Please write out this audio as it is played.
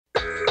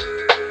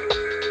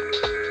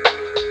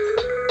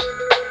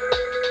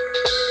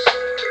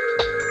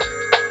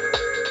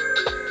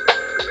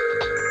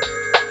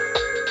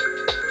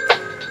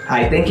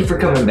Hi, thank you for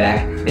coming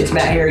back. It's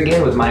Matt here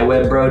again with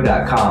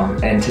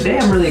mywebbro.com, and today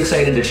I'm really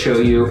excited to show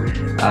you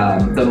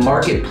the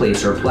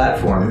marketplace or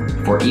platform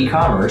for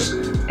e-commerce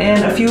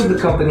and a few of the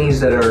companies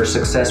that are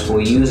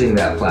successful using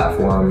that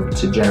platform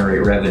to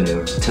generate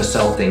revenue to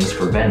sell things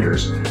for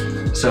vendors.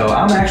 So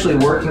I'm actually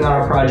working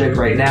on a project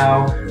right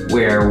now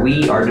where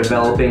we are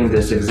developing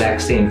this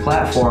exact same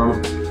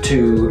platform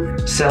to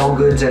sell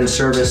goods and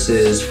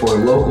services for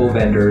local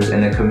vendors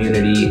in a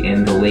community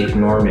in the Lake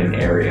Norman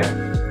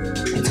area.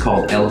 It's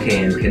called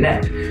LKN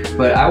Connect.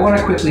 But I want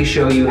to quickly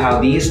show you how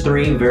these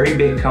three very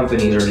big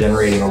companies are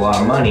generating a lot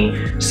of money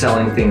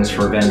selling things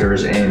for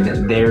vendors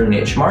in their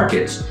niche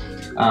markets.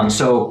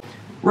 So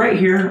right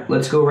here,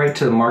 let's go right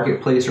to the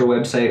marketplace or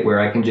website where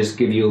I can just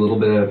give you a little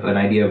bit of an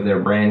idea of their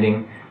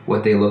branding,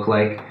 what they look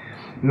like.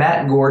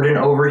 Matt Gordon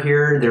over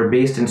here, they're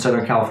based in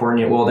Southern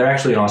California. Well, they're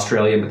actually in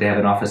Australia, but they have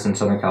an office in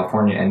Southern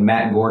California. And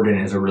Matt Gordon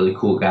is a really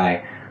cool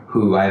guy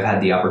who I've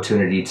had the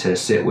opportunity to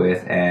sit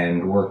with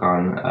and work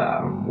on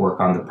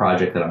the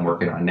project that I'm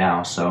working on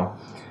now. So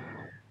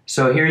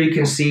here you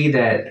can see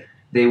that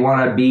they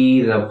want to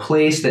be the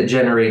place that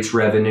generates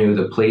revenue,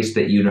 the place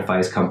that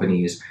unifies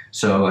companies.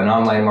 So an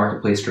online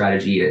marketplace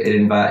strategy, it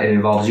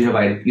involves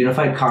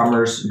unified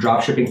commerce,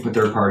 drop shipping for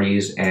third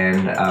parties,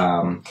 and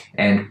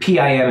PIM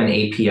and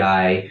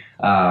API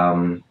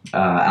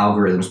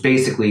algorithms.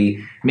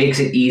 Basically makes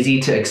it easy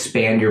to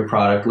expand your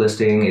product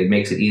listing. It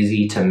makes it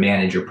easy to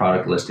manage your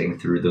product listing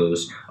through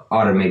those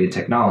automated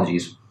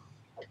technologies.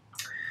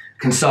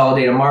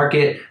 Consolidate a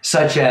market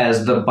such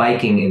as the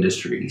biking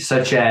industry,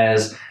 such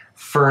as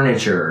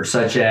furniture,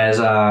 such as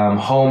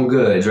home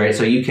goods, right?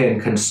 So you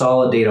can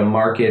consolidate a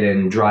market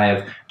and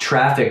drive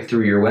traffic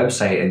through your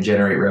website and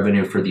generate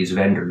revenue for these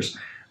vendors.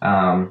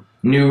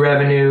 New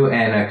revenue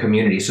and a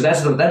community. So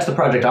that's the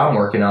project I'm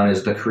working on,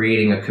 is the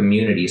creating a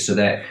community so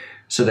that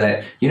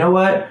you know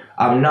what,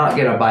 I'm not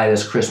gonna buy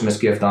this Christmas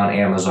gift on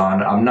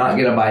Amazon. I'm not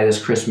gonna buy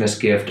this Christmas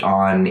gift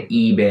on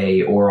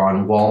eBay or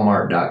on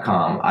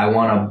Walmart.com. I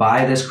want to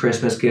buy this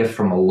Christmas gift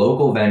from a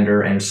local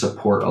vendor and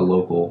support a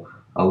local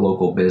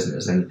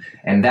business, and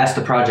that's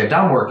the project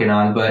I'm working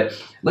on. But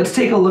let's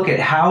take a look at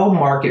how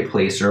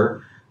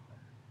Marketplacer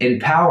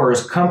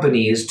empowers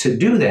companies to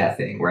do that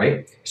thing,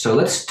 right? So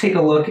let's take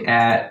a look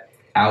at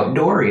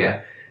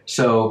Outdoorsia.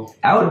 So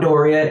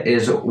Outdoorsia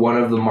is one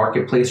of the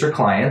Marketplacer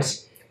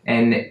clients,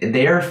 and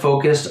they're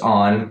focused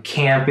on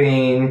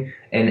camping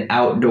and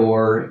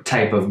outdoor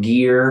type of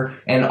gear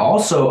and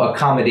also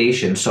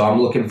accommodation. So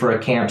I'm looking for a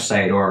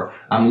campsite, or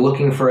I'm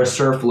looking for a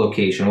surf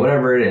location,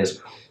 whatever it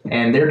is.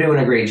 And they're doing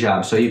a great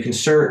job. So you can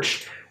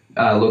search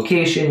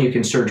location, you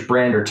can search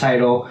brand or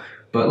title,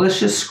 but let's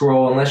just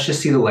scroll and let's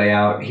just see the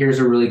layout. Here's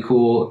the really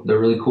cool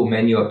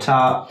menu up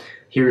top.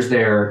 Here's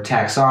their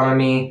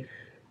taxonomy,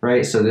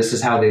 right? So this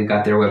is how they've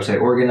got their website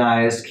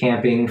organized: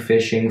 camping,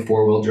 fishing,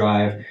 four-wheel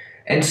drive.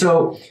 And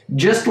so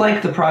just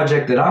like the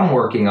project that I'm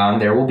working on,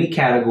 there will be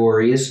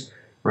categories,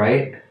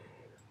 right?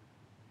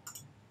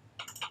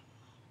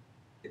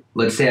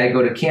 Let's say I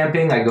go to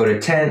camping, I go to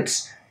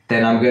tents,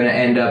 then I'm going to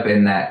end up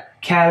in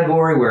that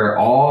category where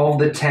all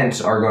the tents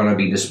are going to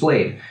be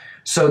displayed.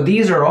 So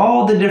these are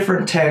all the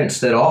different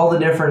tents that all the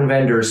different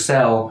vendors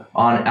sell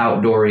on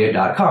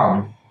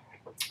Outdoorsia.com.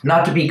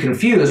 Not to be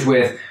confused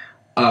with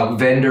a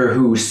vendor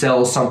who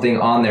sells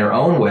something on their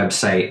own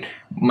website,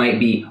 might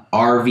be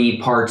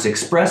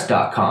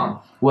RVPartsExpress.com.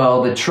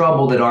 Well, the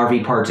trouble that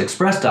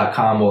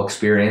RVPartsExpress.com will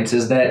experience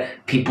is that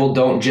people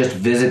don't just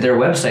visit their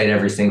website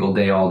every single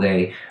day, all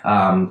day,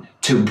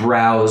 to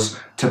browse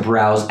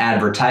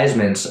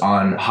advertisements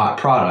on hot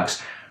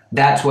products.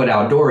 That's what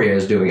Outdoorsia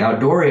is doing.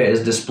 Outdoorsia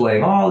is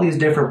displaying all these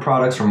different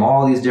products from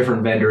all these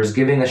different vendors,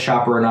 giving a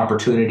shopper an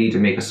opportunity to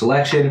make a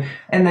selection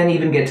and then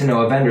even get to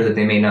know a vendor that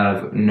they may not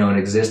have known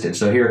existed.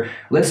 So here,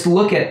 let's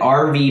look at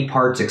RV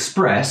Parts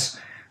Express,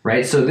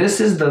 right? So this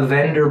is the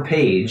vendor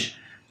page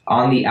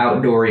on the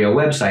Outdoorsia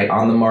website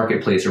on the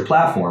Marketplacer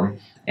platform.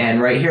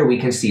 And right here we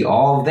can see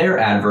all of their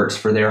adverts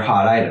for their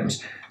hot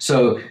items.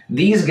 So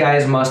these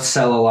guys must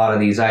sell a lot of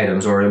these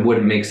items, or it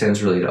wouldn't make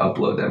sense really to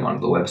upload them onto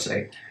the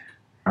website.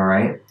 All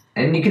right.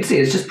 And you can see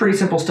it's just pretty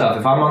simple stuff.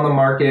 If I'm on the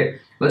market,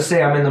 let's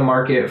say I'm in the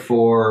market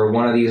for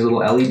one of these little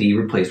LED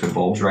replacement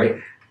bulbs, right?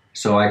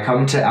 So I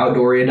come to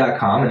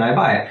Outdoorsia.com and I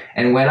buy it.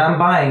 And when I'm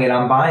buying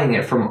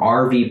it from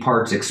RV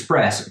Parts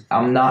Express.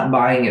 I'm not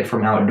buying it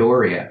from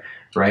Outdoorsia,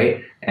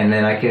 right? And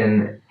then I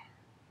can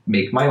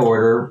make my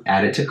order,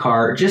 add it to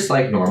cart, just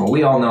like normal.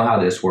 We all know how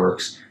this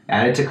works.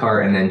 Add it to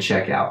cart and then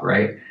check out,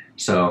 right?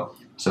 So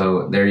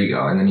there you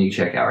go. And then you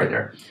check out right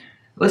there.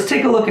 Let's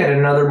take a look at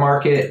another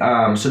market.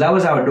 So that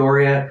was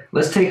Outdoorsia.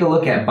 Let's take a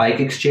look at Bike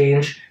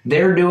Exchange.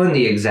 They're doing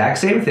the exact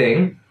same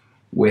thing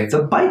with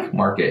the bike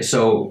market.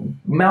 So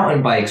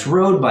mountain bikes,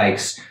 road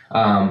bikes,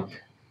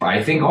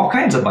 I think all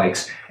kinds of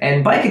bikes.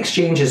 And Bike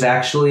Exchange is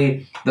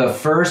actually the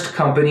first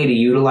company to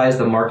utilize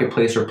the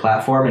Marketplacer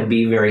platform and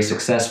be very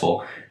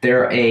successful.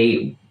 They're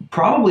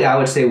probably, I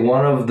would say,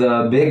 one of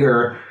the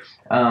bigger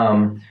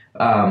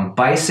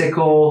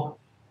bicycle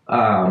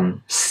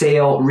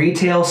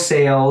retail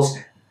sales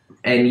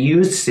and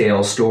used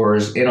sales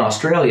stores in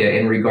Australia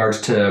in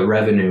regards to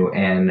revenue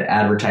and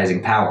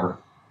advertising power.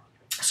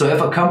 So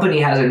if a company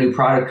has a new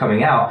product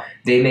coming out,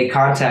 they may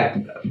contact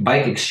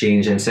Bike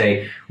Exchange and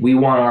say, we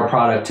want our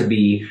product to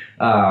be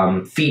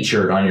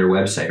featured on your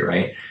website,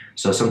 right?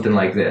 So something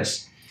like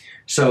this.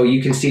 So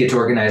you can see it's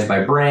organized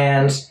by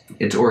brands,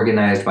 it's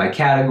organized by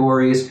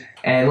categories,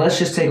 and let's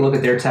just take a look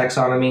at their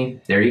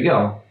taxonomy. There you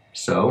go.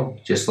 So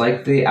just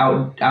like the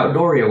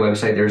Outdooria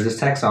website, there's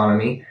this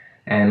taxonomy.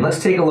 And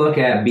let's take a look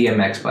at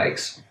BMX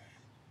bikes.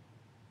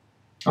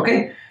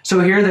 Okay, so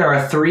here there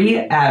are 3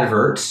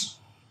 adverts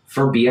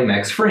for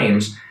BMX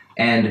frames,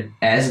 and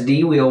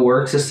SD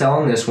Wheelworks is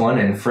selling this one,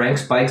 and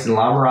Frank's Bikes and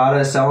La Mirada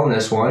is selling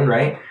this one,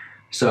 right?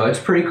 So it's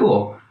pretty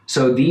cool.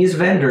 So these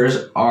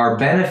vendors are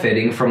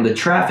benefiting from the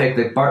traffic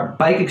that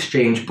Bike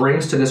Exchange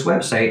brings to this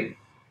website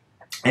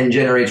and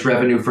generates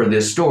revenue for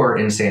this store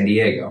in San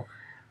Diego.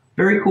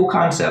 Very cool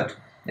concept,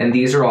 and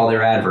these are all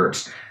their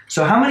adverts.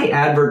 So how many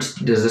adverts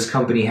does this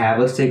company have?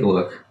 Let's take a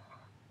look.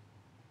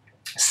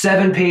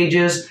 7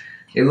 pages.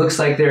 It looks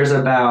like there's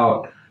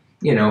about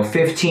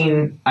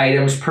 15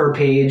 items per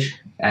page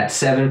at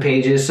 7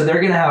 pages. So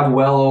they're going to have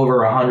well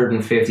over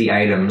 150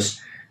 items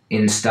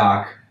in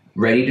stock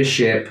ready to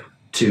ship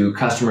to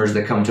customers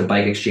that come to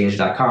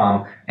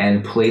bikeexchange.com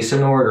and place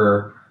an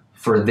order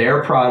for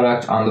their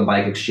product on the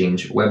Bike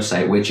Exchange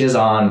website, which is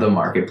on the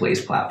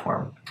marketplace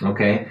platform.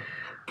 Okay.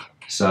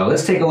 So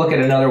let's take a look at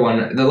another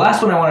one. The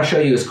last one I want to show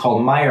you is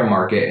called Meyers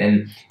Market,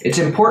 and it's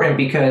important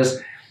because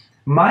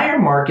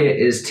Meyers Market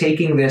is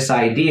taking this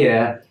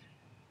idea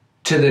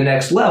to the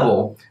next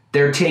level.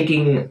 They're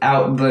taking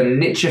out the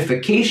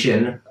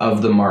nichification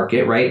of the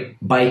market, right?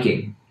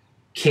 Biking,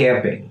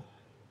 camping.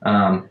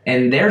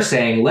 And they're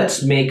saying,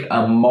 let's make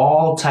a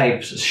mall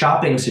type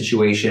shopping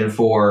situation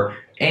for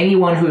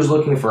anyone who's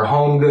looking for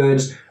home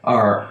goods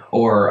or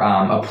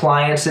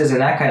appliances and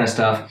that kind of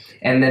stuff.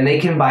 And then they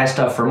can buy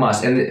stuff from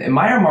us. And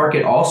Meyers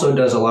Market also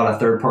does a lot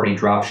of third-party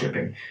drop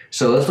shipping.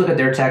 So let's look at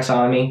their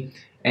taxonomy,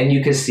 and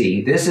you can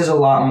see this is a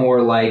lot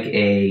more like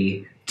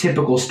a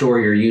typical store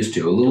you're used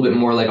to, a little bit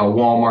more like a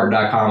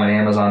Walmart.com and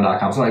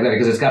Amazon.com, something like that,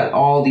 because it's got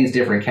all these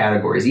different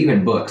categories,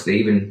 even books.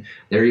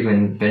 They're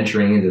even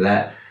venturing into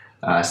that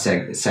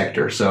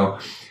sector. So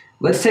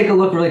let's take a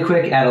look really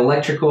quick at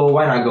electrical.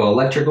 Why not go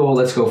electrical?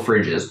 Let's go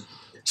fridges.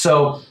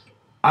 So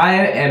I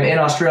am in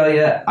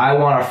Australia. I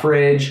want a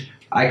fridge.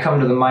 I come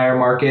to the Meyers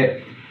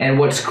Market. And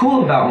what's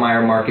cool about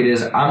Meyers Market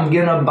is I'm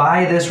going to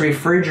buy this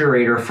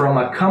refrigerator from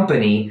a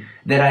company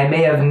that I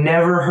may have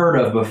never heard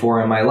of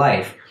before in my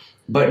life,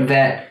 but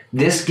that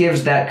this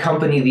gives that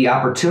company the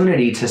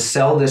opportunity to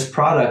sell this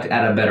product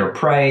at a better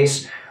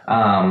price,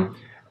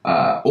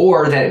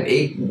 or that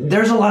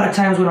there's a lot of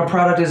times when a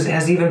product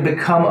has even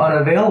become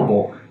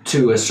unavailable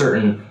to a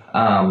certain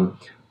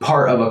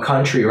part of a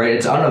country, right?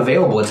 It's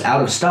unavailable, it's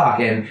out of stock,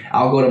 and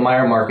I'll go to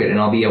Meyers Market and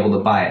I'll be able to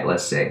buy it,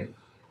 let's say.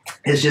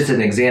 It's just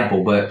an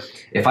example, but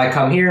if I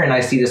come here and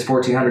I see this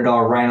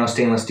 $1,400 Rhino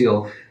stainless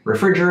steel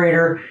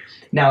refrigerator,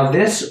 now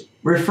this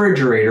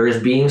refrigerator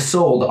is being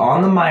sold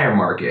on the Meyers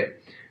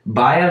Market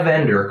by a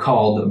vendor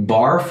called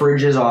Bar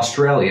Fridges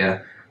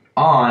Australia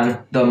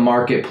on the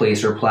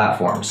marketplace or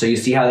platform. So you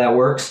see how that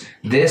works?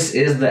 This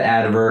is the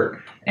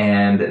advert,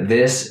 and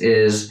this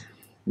is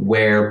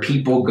where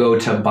people go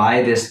to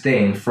buy this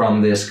thing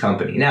from this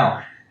company.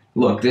 Now,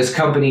 look, this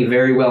company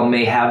very well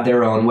may have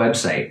their own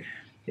website.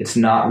 It's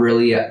not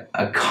really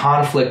a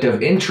conflict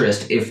of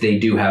interest if they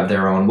do have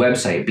their own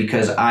website,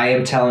 because I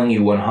am telling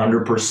you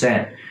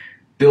 100%,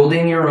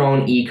 building your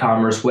own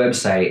e-commerce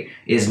website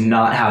is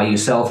not how you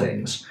sell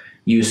things.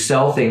 You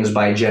sell things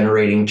by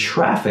generating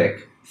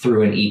traffic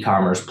through an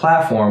e-commerce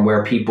platform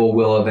where people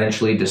will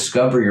eventually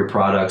discover your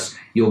products,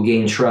 you'll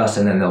gain trust,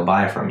 and then they'll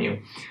buy from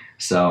you.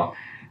 So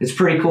it's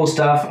pretty cool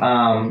stuff.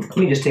 Let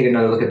me just take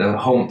another look at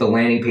the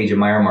landing page of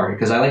Meyers Market,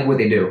 because I like what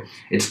they do.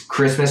 It's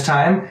Christmas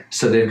time,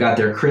 so they've got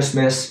their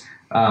Christmas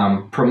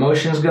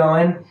promotions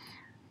going,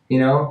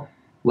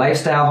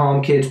 lifestyle,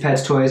 home, kids,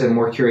 pets, toys, and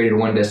more curated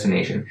one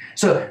destination.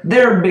 So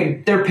their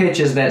pitch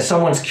is that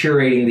someone's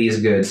curating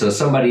these goods. So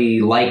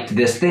somebody liked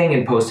this thing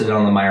and posted it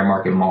on the Meyers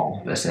Market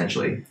Mall,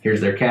 essentially.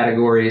 Here's their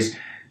categories.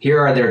 Here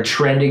are their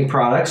trending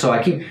products. So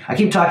I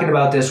keep talking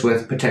about this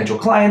with potential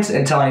clients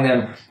and telling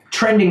them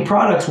trending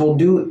products will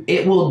do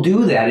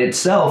that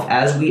itself.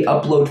 As we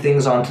upload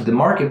things onto the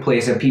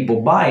marketplace and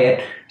people buy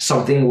it,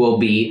 something will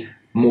be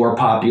more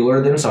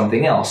popular than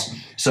something else.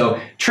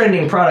 So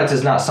trending products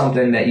is not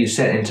something that you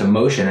set into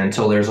motion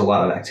until there's a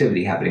lot of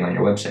activity happening on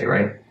your website,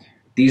 right?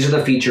 These are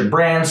the featured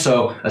brands.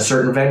 So a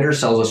certain vendor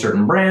sells a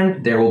certain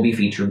brand, there will be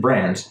featured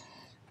brands.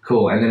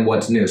 Cool. And then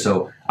what's new?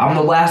 So I'm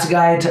the last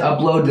guy to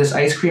upload this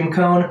ice cream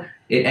cone.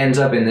 It ends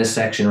up in this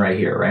section right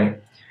here,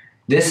 right?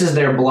 This is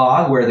their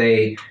blog where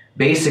they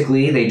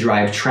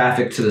drive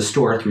traffic to the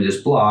store through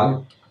this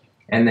blog.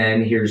 And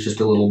then here's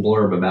just a little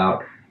blurb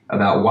about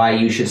why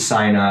you should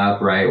sign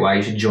up, right? Why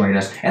you should join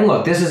us. And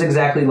look, this is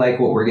exactly like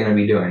what we're going to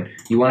be doing.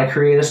 You want to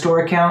create a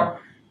store account?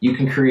 You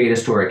can create a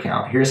store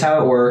account. Here's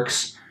how it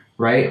works,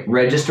 right?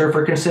 Register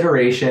for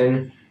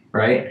consideration.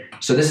 right?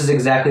 So this is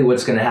exactly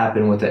what's going to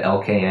happen with the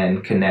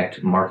LKN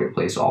Connect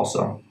Marketplace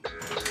also.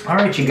 All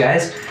right, you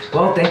guys.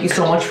 Well, thank you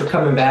so much for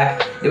coming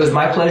back. It was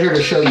my pleasure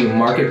to show you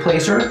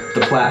Marketplacer,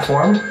 the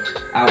platform,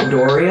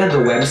 Outdooria, the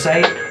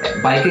website,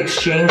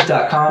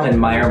 bikeexchange.com, and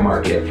Meyers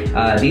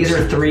Market. These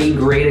are 3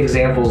 great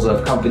examples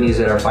of companies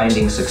that are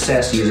finding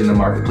success using the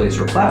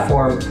Marketplacer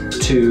platform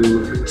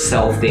to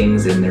sell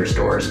things in their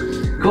stores.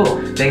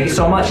 Cool. Thank you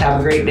so much. Have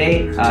a great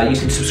day. You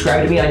can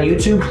subscribe to me on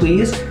YouTube,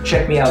 please.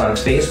 Check me out on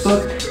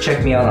Facebook.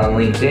 Check me out on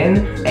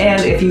LinkedIn.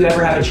 And if you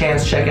ever have a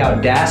chance, check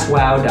out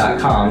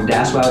daswow.com.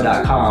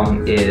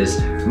 Daswow.com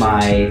is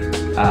my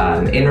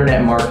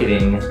internet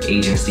marketing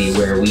agency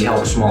where we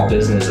help small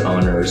business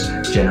owners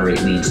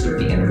generate leads through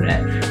the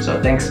internet.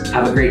 So thanks.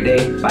 Have a great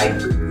day.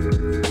 Bye.